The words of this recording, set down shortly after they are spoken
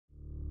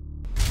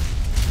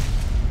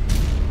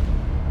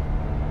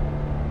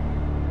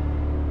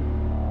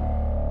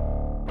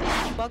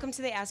welcome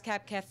to the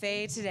ASCAP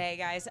Cafe today,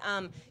 guys.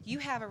 You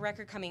have a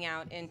record coming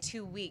out in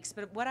 2 weeks,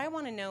 but what I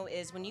want to know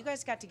is, when you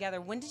guys got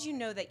together, when did you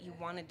know that you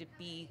wanted to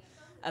be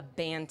a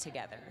band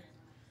together?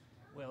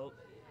 Well,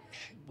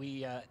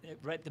 we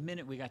right the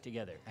minute we got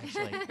together,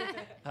 actually.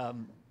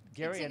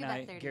 Gary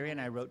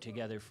and I wrote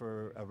together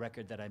for a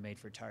record that I made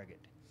for Target,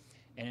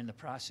 and in the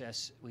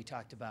process, we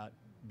talked about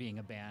being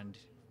a band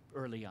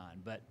early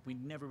on, but we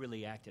never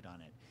really acted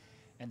on it.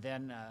 And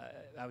then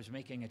I was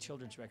making a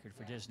children's record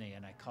for Disney,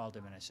 and I called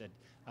him and I said,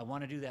 I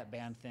want to do that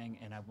band thing,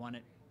 and I want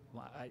it.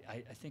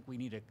 I think we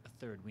need a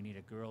third. We need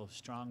a girl,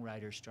 strong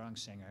writer, strong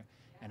singer,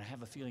 and I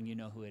have a feeling you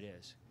know who it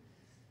is.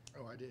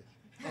 Oh, I did.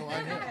 Oh,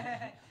 I knew.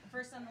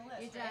 First on the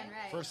list. You're done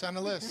right. First on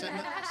the list,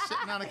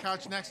 sitting on a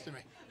couch next to me.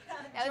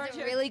 That was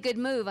a really good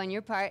move on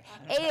your part.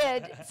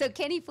 And so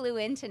Kenny flew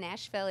into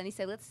Nashville and he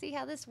said, let's see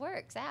how this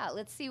works out.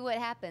 Let's see what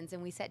happens.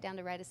 And we sat down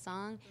to write a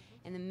song.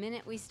 And the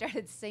minute we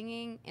started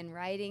singing and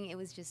writing, it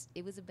was a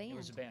band. It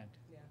was a band.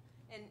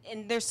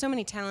 And there's so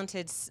many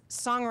talented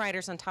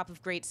songwriters on top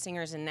of great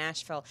singers in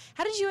Nashville.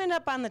 How did you end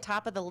up on the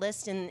top of the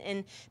list?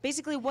 And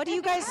basically, what do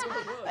you guys tell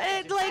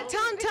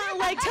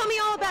me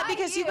all about,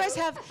 because you guys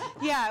have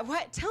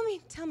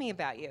tell me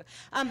about you.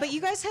 But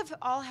you guys have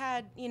all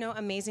had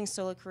amazing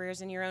solo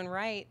careers in your own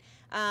right.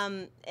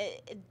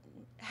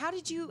 How do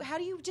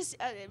you just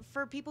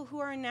for people who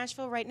are in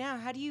Nashville right now,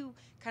 how do you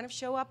kind of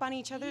show up on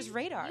each other's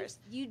radars?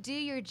 You do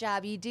your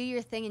job, you do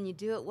your thing, and you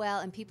do it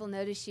well, and people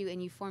notice you,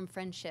 and you form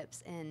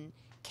friendships and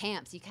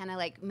camps. You kind of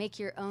like make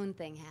your own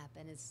thing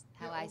happen, is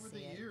how I see it. Over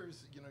the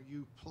years,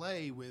 you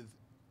play with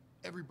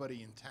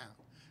everybody in town,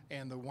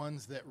 and the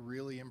ones that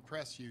really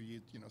impress you,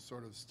 you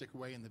sort of stick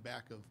away in the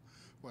back of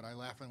what I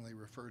laughingly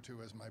refer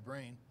to as my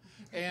brain.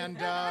 And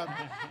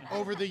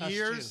over the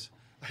years.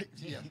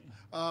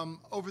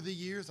 Over the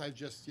years, I've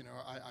just,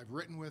 I've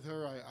written with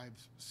her. I've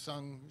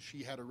sung.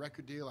 She had a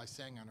record deal. I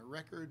sang on a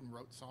record and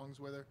wrote songs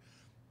with her.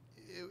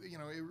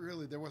 It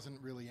really, there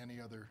wasn't really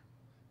any other.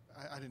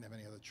 I didn't have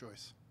any other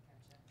choice.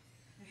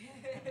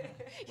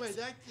 Wait,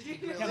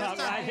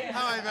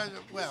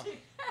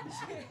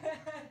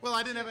 well,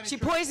 I didn't have any. She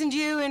choice. poisoned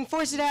you and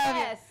forced it out of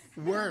you. Yes.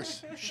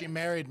 Worse, she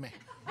married me.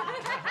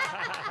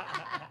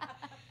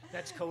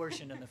 That's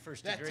coercion in the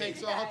first degree. That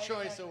takes all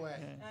choice away.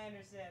 I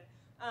understand.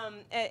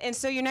 And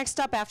so your next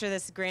stop after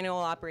this Grand Ole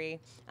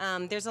Opry,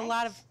 there's a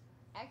lot of...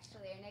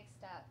 Actually, our next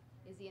stop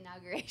is the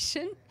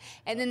inauguration.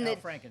 And then Al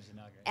Franken's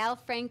inauguration. Al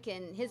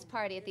Franken, his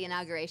party at the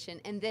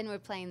inauguration. And then we're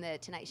playing the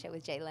Tonight Show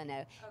with Jay Leno.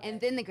 Okay. And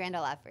then the Grand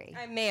Ole Opry.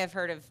 I may have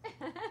heard of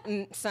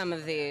some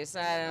of these.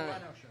 I don't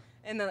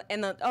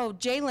know.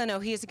 Jay Leno,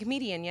 he is a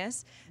comedian,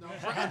 yes? No,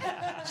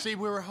 see,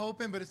 we were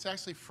hoping, but it's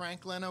actually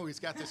Frank Leno. He's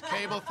got this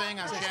cable thing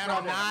on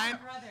Channel 9.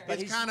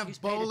 It's kind of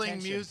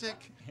bowling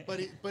music, but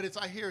it's.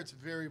 I hear it's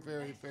very,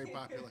 very, very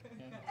popular.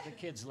 Yeah, the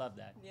kids love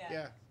that.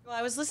 Yeah. Well,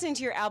 I was listening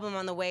to your album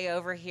on the way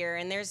over here,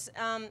 and there's,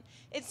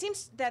 it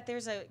seems that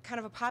there's a kind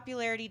of a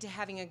popularity to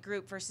having a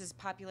group versus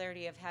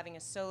popularity of having a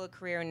solo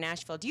career in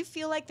Nashville. Do you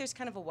feel like there's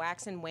kind of a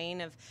wax and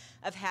wane of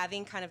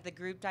having kind of the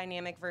group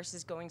dynamic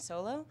versus going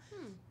solo?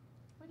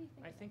 What do you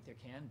think? I think there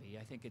can be.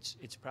 I think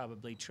it's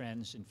probably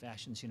trends and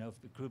fashions.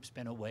 If the group's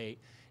been away,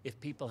 if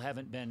people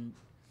haven't been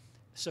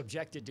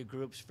subjected to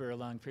groups for a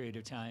long period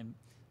of time,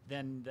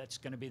 then that's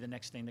going to be the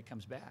next thing that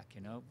comes back.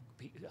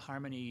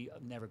 Harmony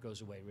never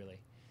goes away, really,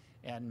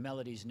 and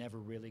melodies never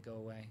really go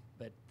away,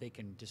 but they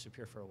can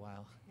disappear for a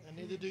while. And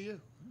neither do you.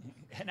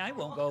 And I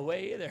won't go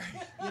away either.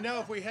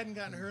 If we hadn't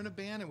gotten her in a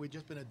band and we'd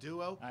just been a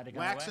duo,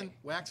 Wax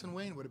and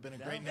Wayne would have been a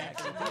great name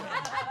for the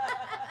band.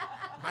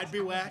 I'd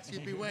be Wax,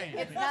 you'd be Wayne.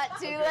 It's not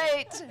too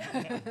late.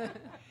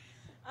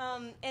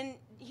 And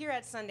here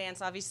at Sundance,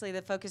 obviously,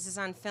 the focus is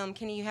on film.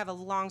 Kenny, you have a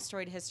long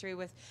storied history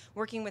with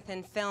working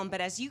within film,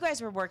 but as you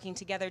guys were working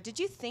together, did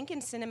you think in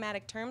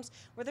cinematic terms?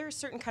 Were there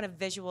certain kind of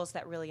visuals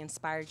that really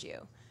inspired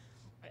you?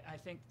 I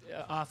think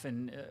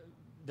often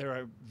there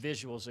are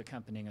visuals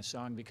accompanying a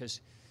song,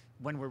 because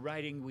when we're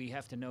writing, we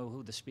have to know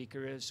who the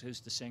speaker is,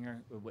 who's the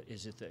singer.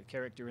 Is it the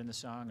character in the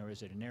song, or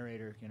is it a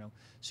narrator?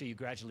 So you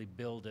gradually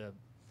build a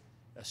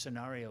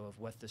scenario of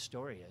what the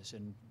story is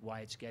and why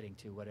it's getting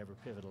to whatever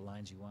pivotal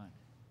lines you want.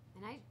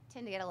 And I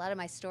tend to get a lot of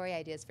my story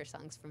ideas for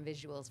songs from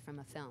visuals from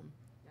a film.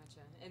 Gotcha.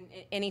 And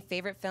any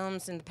favorite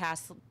films in the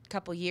past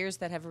couple years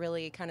that have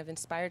really kind of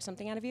inspired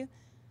something out of you?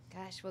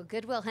 Gosh, well,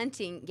 Good Will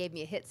Hunting gave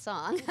me a hit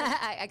song.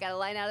 I got a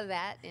line out of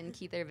that, and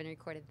Keith Urban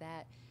recorded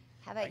that.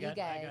 How about you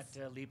guys? I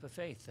got Leap of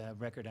Faith, a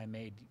record I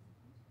made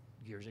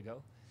years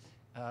ago,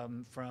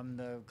 from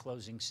the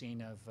closing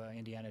scene of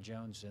Indiana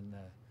Jones and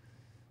the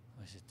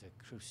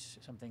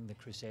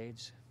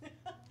Crusades?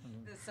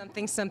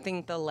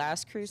 The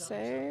Last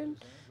Crusade?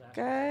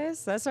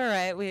 Guys, that's all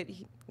right.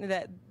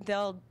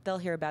 They'll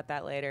hear about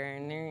that later,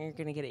 and you're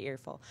going to get an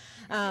earful.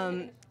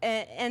 And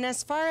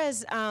as far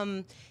as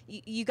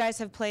you guys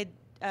have played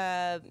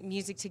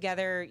music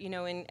together,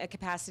 in a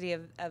capacity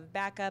of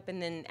backup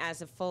and then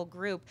as a full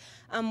group,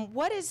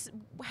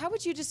 how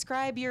would you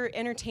describe your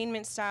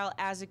entertainment style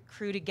as a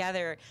crew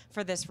together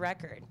for this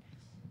record?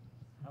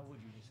 How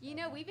would you describe You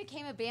know, we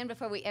became a band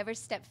before we ever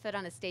stepped foot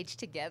on a stage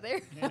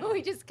together.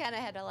 We just kind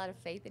of had a lot of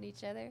faith in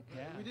each other.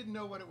 Yeah. We didn't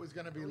know what it was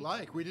going to be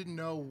like. We didn't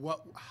know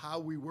how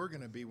we were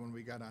going to be when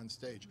we got on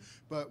stage.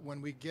 But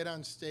when we get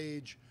on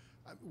stage,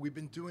 we've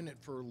been doing it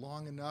for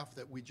long enough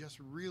that we just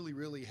really,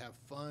 really have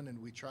fun,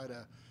 and we try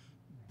to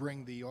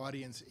bring the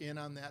audience in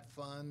on that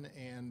fun,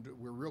 and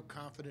we're real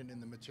confident in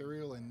the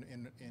material and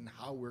in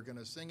how we're going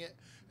to sing it,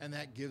 and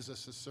that gives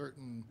us a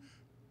certain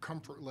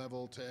comfort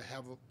level to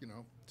have,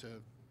 to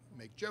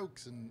make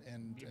jokes and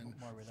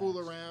fool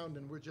around,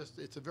 and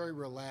it's a very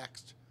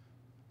relaxed,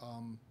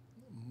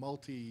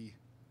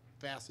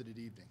 multi-faceted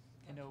evening.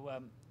 You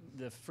know,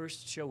 the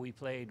first show we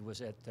played was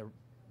at the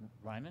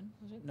Ryman,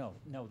 was it? No,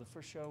 the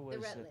first show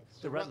was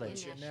The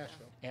Rutledge. In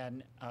Nashville.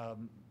 And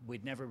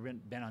we'd never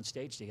been on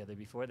stage together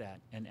before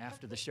that. And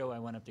after the show, I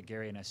went up to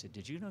Gary and I said,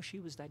 "Did you know she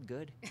was that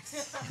good?"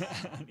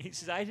 And he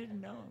says, "I didn't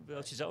know.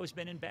 Well, she's always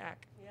been in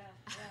back."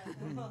 Yeah.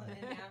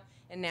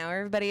 And now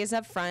everybody is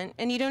up front,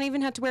 and you don't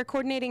even have to wear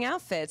coordinating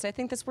outfits. I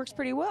think this works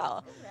pretty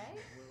well.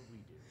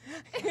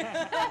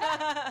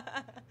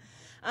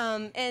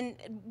 And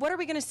what are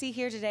we going to see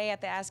here today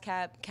at the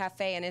ASCAP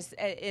Cafe? And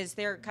is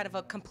there kind of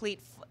a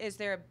complete? Is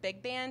there a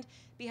big band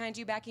behind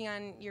you backing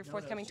on your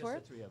forthcoming tour?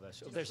 Just the three of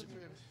us.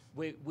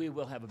 We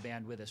will have a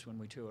band with us when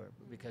we tour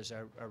because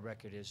our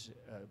record is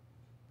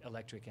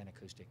electric and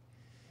acoustic.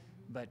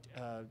 But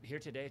here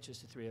today, it's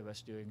just the three of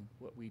us doing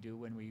what we do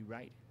when we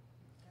write.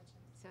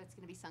 So it's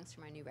going to be songs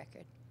from our new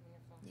record.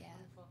 Wonderful. Yeah.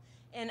 Wonderful.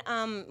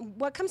 And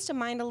what comes to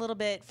mind a little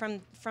bit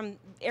from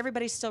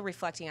everybody's still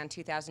reflecting on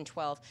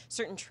 2012,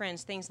 certain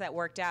trends, things that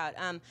worked out.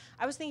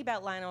 I was thinking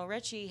about Lionel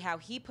Richie, how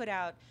he put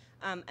out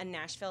a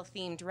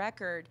Nashville-themed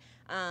record,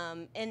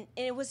 and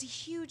it was a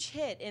huge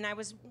hit. And I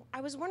was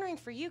wondering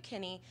for you,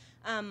 Kenny,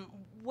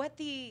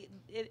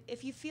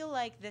 if you feel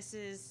like this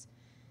is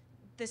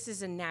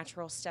a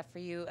natural step for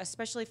you,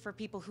 especially for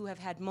people who have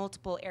had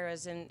multiple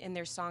eras in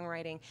their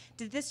songwriting.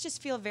 Did this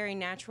just feel very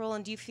natural,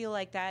 and do you feel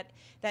like that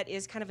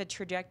is kind of a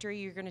trajectory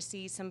you're going to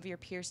see some of your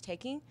peers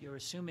taking? You're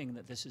assuming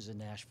that this is a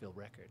Nashville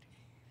record,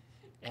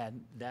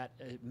 and that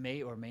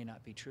may or may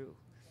not be true.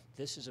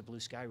 This is a Blue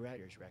Sky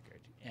Riders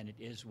record, and it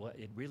is what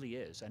it really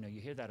is. I know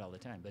you hear that all the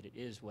time, but it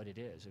is what it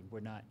is, and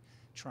we're not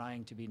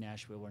trying to be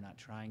Nashville. We're not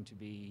trying to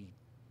be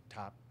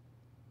top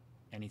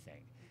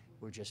anything.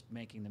 We're just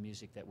making the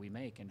music that we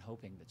make and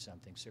hoping that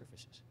something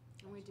surfaces.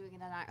 And we're doing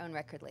it on our own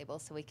record label,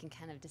 so we can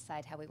kind of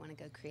decide how we want to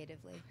go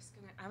creatively.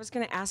 I was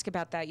going to ask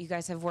about that. You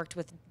guys have worked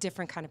with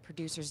different kind of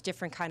producers,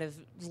 different kind of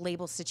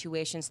label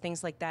situations,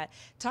 things like that.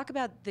 Talk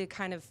about the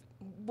kind of,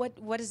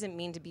 what does it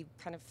mean to be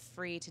kind of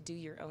free to do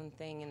your own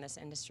thing in this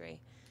industry?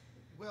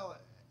 Well,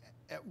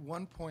 at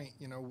one point,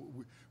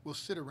 we'll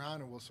sit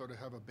around and we'll sort of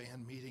have a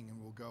band meeting and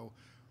we'll go,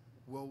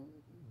 well,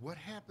 what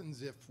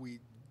happens if we,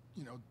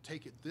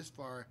 take it this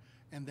far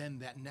and then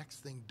that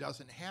next thing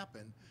doesn't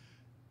happen?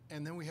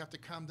 And then we have to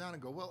calm down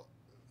and go, well,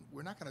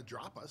 we're not going to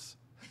drop us.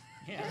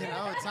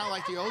 Yeah. It's not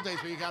like the old days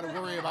where you got to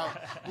worry about,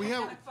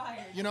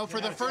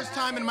 for the first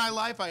time in my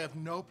life, I have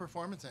no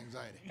performance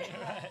anxiety.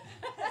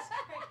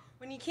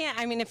 When you can't,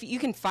 if you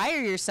can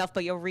fire yourself,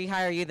 but you'll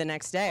rehire you the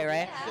next day,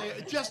 right?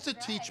 Yeah. Just to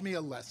teach me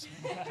a lesson.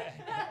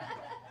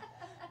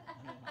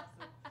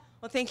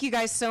 Well, thank you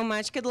guys so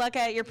much. Good luck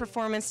at your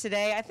performance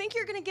today. I think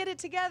you're going to get it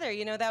together.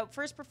 That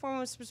first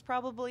performance was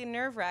probably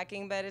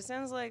nerve-wracking, but it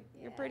sounds like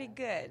you're pretty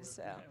good.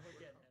 So.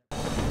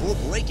 For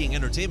breaking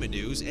entertainment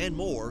news and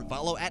more,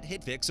 follow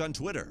 @HitFix on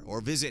Twitter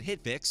or visit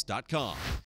hitfix.com.